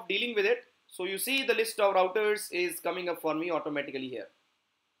way of dealing with it. So you see the list of routers is coming up for me automatically here.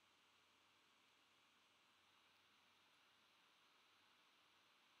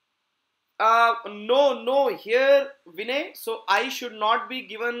 No, here Vinay. So I should not be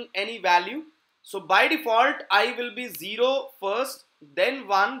given any value. So by default, I will be 0 first, then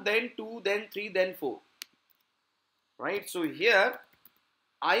 1, then 2, then 3, then 4. Right. So here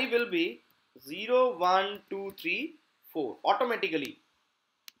I will be 0, 1, 2, 3, 4 automatically.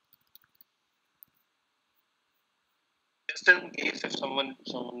 Just in case if someone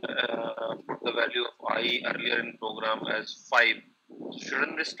put the value of I earlier in program as 5,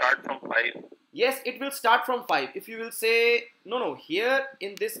 shouldn't we start from 5? Yes, it will start from 5. If you will say no, here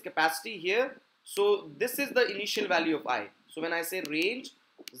in this capacity here, so this is the initial value of I. So when I say range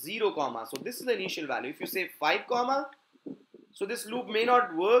 0 comma, so this is the initial value. If you say 5 comma, so this loop may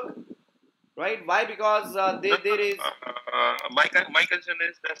not work, right? Why? Because there is my concern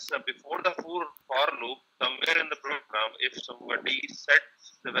is that before the for loop, somewhere in the program, if somebody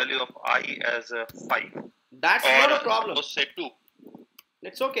sets the value of I as 5, that's not a problem. Say 2.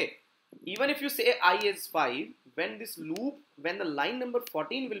 It's okay. Even if you say I is 5, when this loop, when the line number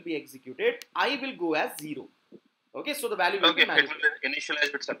 14 will be executed, I will go as 0. Okay, so the value will be managed. It will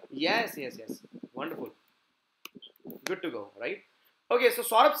initialize itself. Yes. Wonderful. Good to go, right? Okay, so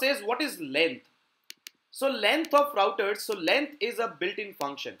Saurabh says, what is length? So length of routers, so length is a built-in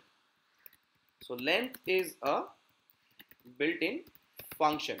function. So length is a built-in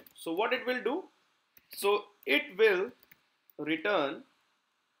function. So what it will do? So it will return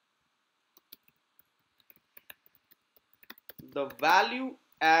the value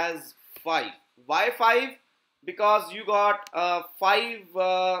as 5. Why 5? Because you got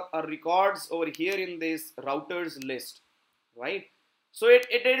 5 records over here in this routers list, right? So it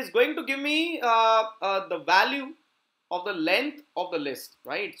is going to give me the value of the length of the list,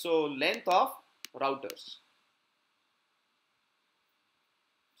 right? So length of routers.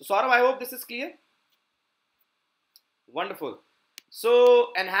 So Saurav, I hope this is clear. Wonderful.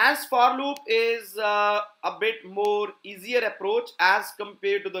 So enhanced for loop is a bit more easier approach as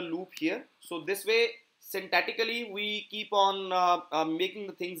compared to the loop here. So this way, syntactically, we keep on making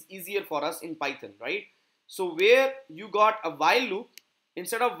the things easier for us in Python, right? So where you got a while loop,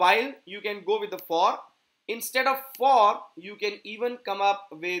 instead of while, you can go with the for. Instead of for, you can even come up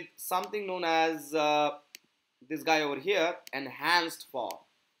with something known as this guy over here, enhanced for.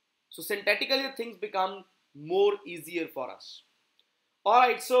 So syntactically, things become more easier for us.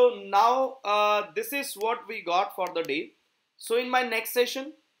 Alright, so now this is what we got for the day. So in my next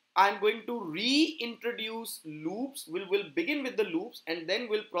session, I'm going to reintroduce loops. We'll begin with the loops and then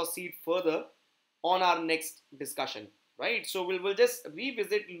we'll proceed further on our next discussion, right? So we'll just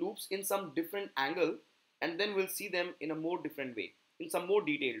revisit loops in some different angle and then we'll see them in a more different way, in some more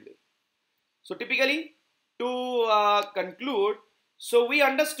detailed way. So typically, to conclude, so we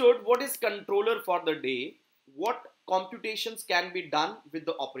understood what is controller for the day, what computations can be done with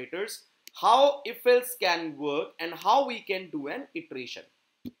the operators, how if-else can work, and how we can do an iteration.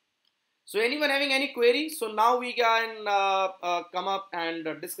 So anyone having any query? So now we can come up and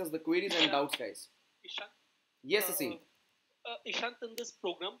discuss the queries and doubts, guys. Ishant? Yes, Asim. Ishant, in this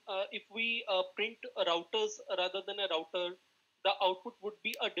program, if we print routers rather than a router, the output would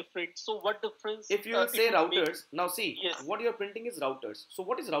be a different. So what difference? If you will say routers, make? now see, yes. What you're printing is routers. So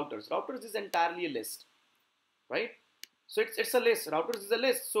what is routers? Routers is entirely a list, right? So it's a list. Routers is a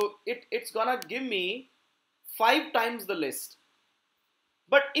list. So it's gonna give me 5 times the list.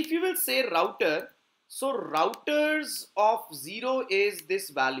 But if you will say router, so routers of 0 is this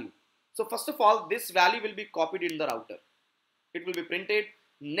value. So first of all, this value will be copied in the router. It will be printed.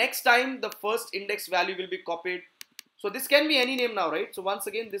 Next time the first index value will be copied. So this can be any name now, right? So once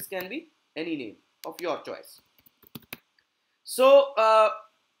again, this can be any name of your choice. So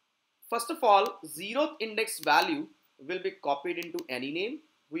first of all, 0th index value will be copied into any name.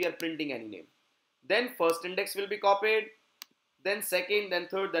 We are printing any name. Then first index will be copied, then second, then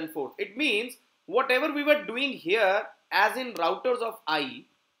third, then fourth. It means whatever we were doing here as in routers of I,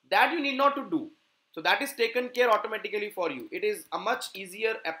 that you need not to do. So that is taken care automatically for you. It is a much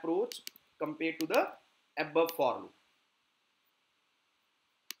easier approach compared to the above for loop.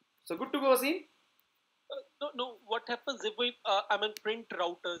 So good to go, Asim? No. What happens if we print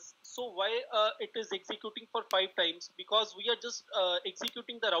routers? So why it is executing for 5 times? Because we are just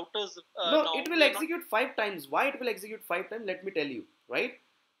executing the routers. No, now. it will execute 5 times. Why it will execute 5 times? Let me tell you, right?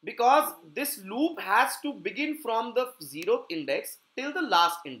 Because this loop has to begin from the 0th index till the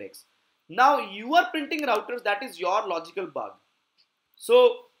last index. Now you are printing routers, that is your logical bug.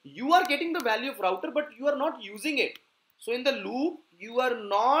 So you are getting the value of router, but you are not using it. So in the loop, you are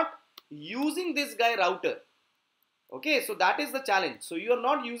not using this guy router. Okay, so that is the challenge. So you are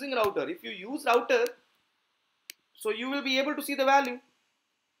not using router. If you use router, so you will be able to see the value.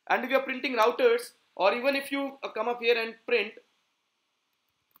 And if you are printing routers, or even if you come up here and print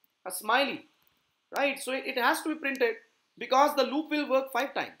a smiley, right? So it has to be printed because the loop will work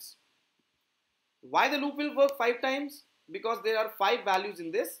 5 times. Why the loop will work 5 times? Because there are 5 values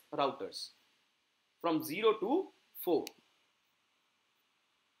in this routers from 0 to 4.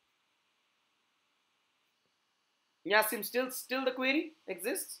 Yeah, Sim, still the query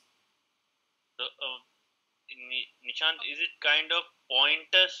exists? So, Nishant, is it kind of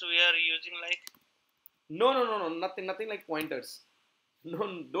pointers we are using like? No, nothing like pointers.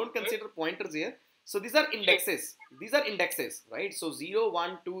 No, don't consider pointers here. So these are indexes. These are indexes, right? So 0,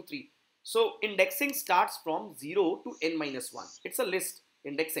 1, 2, 3. So indexing starts from 0 to n minus 1. It's a list,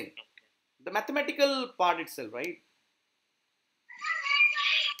 indexing. The mathematical part itself, right?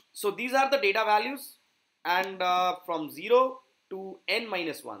 So these are the data values and from 0 to n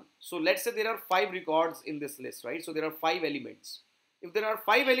minus 1. So let's say there are 5 records in this list, right? So there are 5 elements. If there are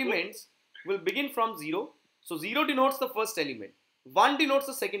 5 elements, we'll begin from 0. So 0 denotes the first element, 1 denotes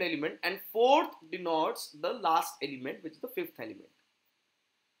the second element, and 4th denotes the last element, which is the 5th element.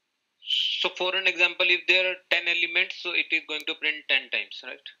 So for an example, if there are 10 elements, so it is going to print 10 times,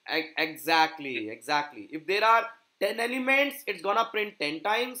 right? Exactly. If there are 10 elements, it's gonna print 10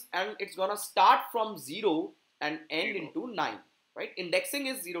 times and it's gonna start from 0 and end into 9, right? Indexing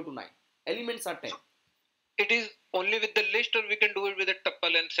is 0 to 9. Elements are 10. It is only with the list, or we can do it with a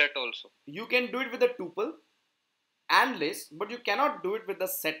tuple and set also? You can do it with a tuple and list, but you cannot do it with the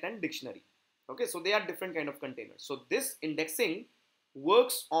set and dictionary. Okay, so they are different kind of containers. So this indexing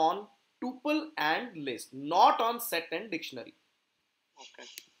works on tuple and list, not on set and dictionary. Okay.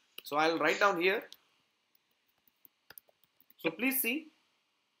 So I'll write down here. So please see.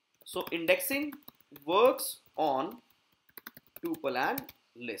 So indexing works on tuple and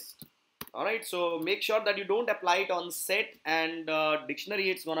list. Alright, so make sure that you don't apply it on set and dictionary,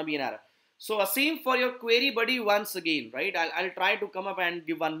 it's gonna be an error. So Asim, for your query buddy, once again, right, I'll try to come up and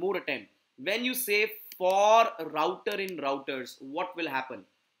give one more attempt. When you say for router in routers, what will happen?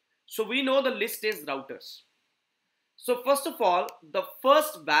 So we know the list is routers. So first of all, the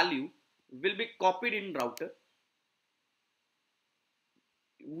first value will be copied in router.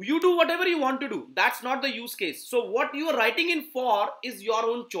 You do whatever you want to do. That's not the use case. So what you are writing in for is your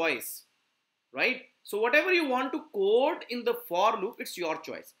own choice, right? So whatever you want to code in the for loop, it's your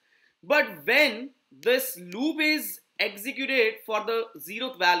choice. But when this loop is executed for the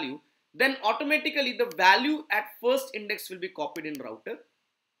 0th value, then automatically the value at first index will be copied in router.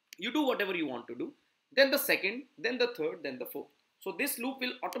 You do whatever you want to do. Then the second, then the third, then the fourth. So this loop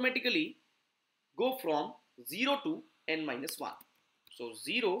will automatically go from 0 to n minus 1. So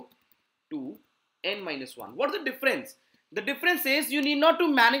 0 to n minus 1. What's the difference? The difference is you need not to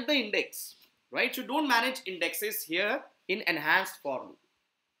manage the index, right? So don't manage indexes here in enhanced for loop.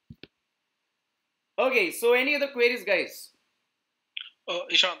 Okay, so any other queries, guys?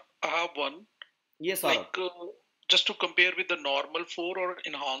 Ishan, I have one. Yes, like just to compare with the normal for or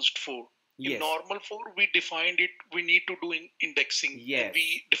enhanced for. Yes. In normal for, we defined it. We need to do indexing. Yes.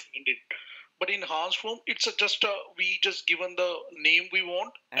 We defined it. But in enhanced form, it's we just given the name we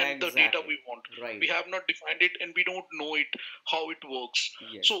want and the data we want. Right. We have not defined it and we don't know it how it works.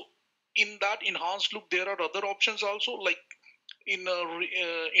 Yes. So in that enhanced loop, there are other options also, like in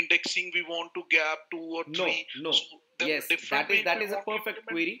indexing we want to gap 2 or 3. No. So yes, that is a perfect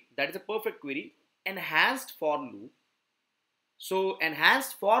query. That is a perfect query. Enhanced for loop. So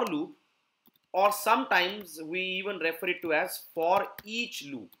enhanced for loop or sometimes we even refer it to as for each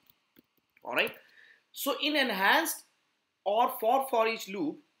loop. All right. So in enhanced or for each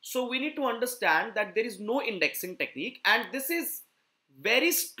loop, so we need to understand that there is no indexing technique, and this is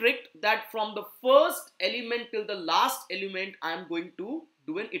very strict that from the first element till the last element I am going to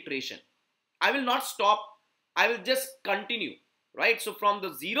do an iteration. I will not stop, I will just continue, right? So from the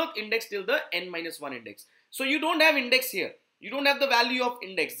 0th index till the n-1 index. So you don't have index here, you don't have the value of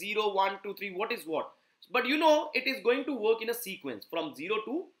index 0, 1, 2, 3, what is what, but you know it is going to work in a sequence from 0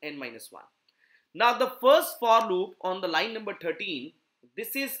 to n-1. Now the first for loop on the line number 13,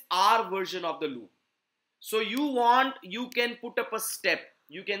 this is our version of the loop. So you can put up a step,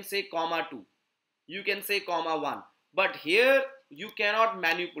 you can say comma 2, you can say comma 1, but here you cannot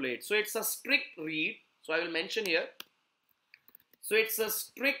manipulate. So it's a strict read. So I will mention here. So it's a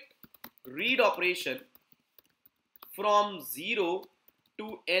strict read operation from 0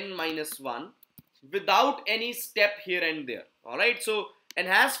 to n-1 without any step here and there. All right. So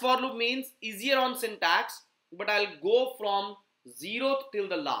enhanced for loop means easier on syntax, but I'll go from 0th till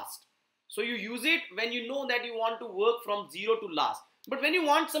the last. So you use it when you know that you want to work from 0 to last. But when you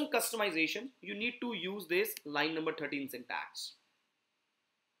want some customization, you need to use this line number 13 syntax.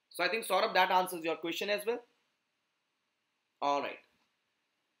 So I think Saurabh, that answers your question as well. All right.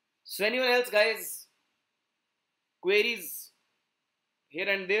 So anyone else, guys, queries here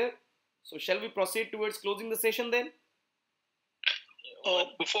and there? So shall we proceed towards closing the session then?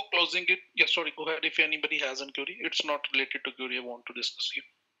 Before closing it, yeah, sorry, go ahead. If anybody has a query, it's not related to query I want to discuss here.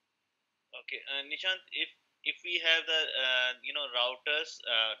 Okay, Nishant, if we have the routers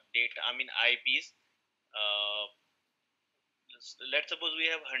data, I mean IPs, let's suppose we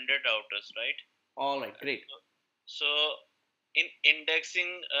have 100 routers, right? All right, great. So in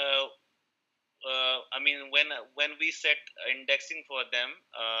indexing, I mean when we set indexing for them,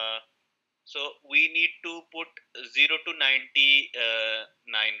 so we need to put 0 to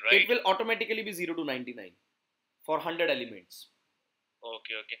 99, right? It will automatically be 0 to 99 for 100 elements.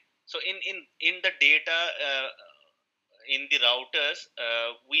 Okay, okay. So in the data in the routers,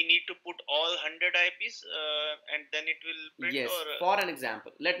 we need to put all 100 IPs and then it will print. Yes. Or, for an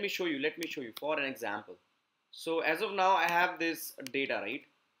example, let me show you. For an example. So as of now, I have this data, right?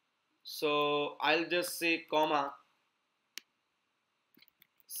 So I'll just say comma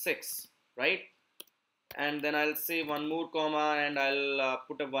 6, right? And then I'll say one more comma and I'll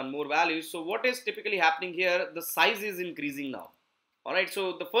put up one more value. So what is typically happening here? The size is increasing now. All right.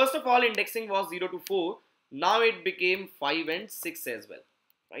 So the first of all indexing was 0 to 4. Now it became 5 and 6 as well,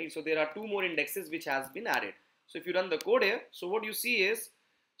 right? So there are 2 more indexes which has been added. So if you run the code here, so what you see is,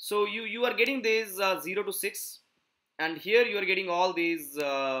 so you are getting these 0 to 6, and here you are getting all these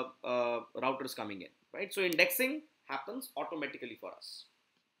routers coming in, right? So indexing happens automatically for us.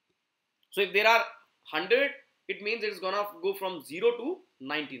 So if there are 100, it means it's gonna go from 0 to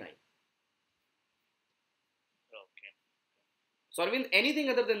 99. okay. So Arvind, anything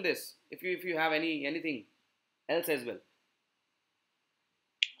other than this, if you have anything else as well?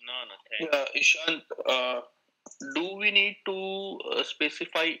 No, thanks. Ishant, do we need to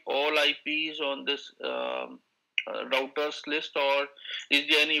specify all IPs on this routers list, or is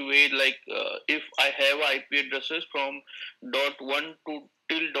there any way, like if I have IP addresses from .1 to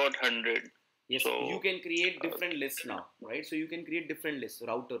till .100? Yes, so you can create different lists now, right? So you can create different lists: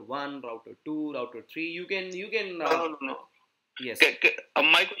 router 1, router 2, router 3. You can. No. Yes.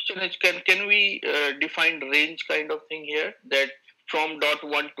 My question is, can we define range kind of thing here, that from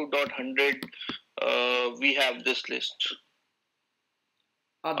 .1 to .100 we have this list?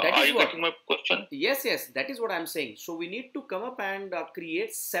 Are you getting my question? Yes, that is what I'm saying. So we need to come up and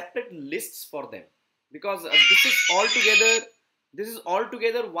create separate lists for them, because this is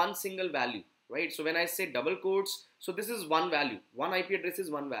altogether one single value, right? So when I say double quotes, so this is one value, one IP address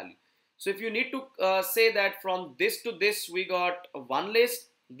is one value. So if you need to say that from this to this we got one list,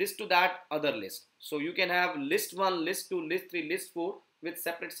 this to that other list. So you can have list 1, list 2, list 3, list 4 with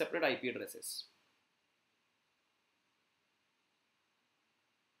separate IP addresses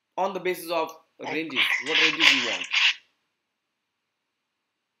on the basis of ranges, what ranges you want.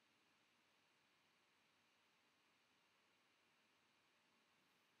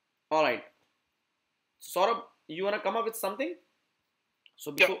 All right. Saurabh, you want to come up with something?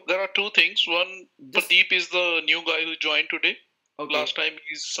 So yeah, there are 2 things. One, Pradeep is the new guy who joined today. Okay. Last time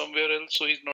he's somewhere else, so he's not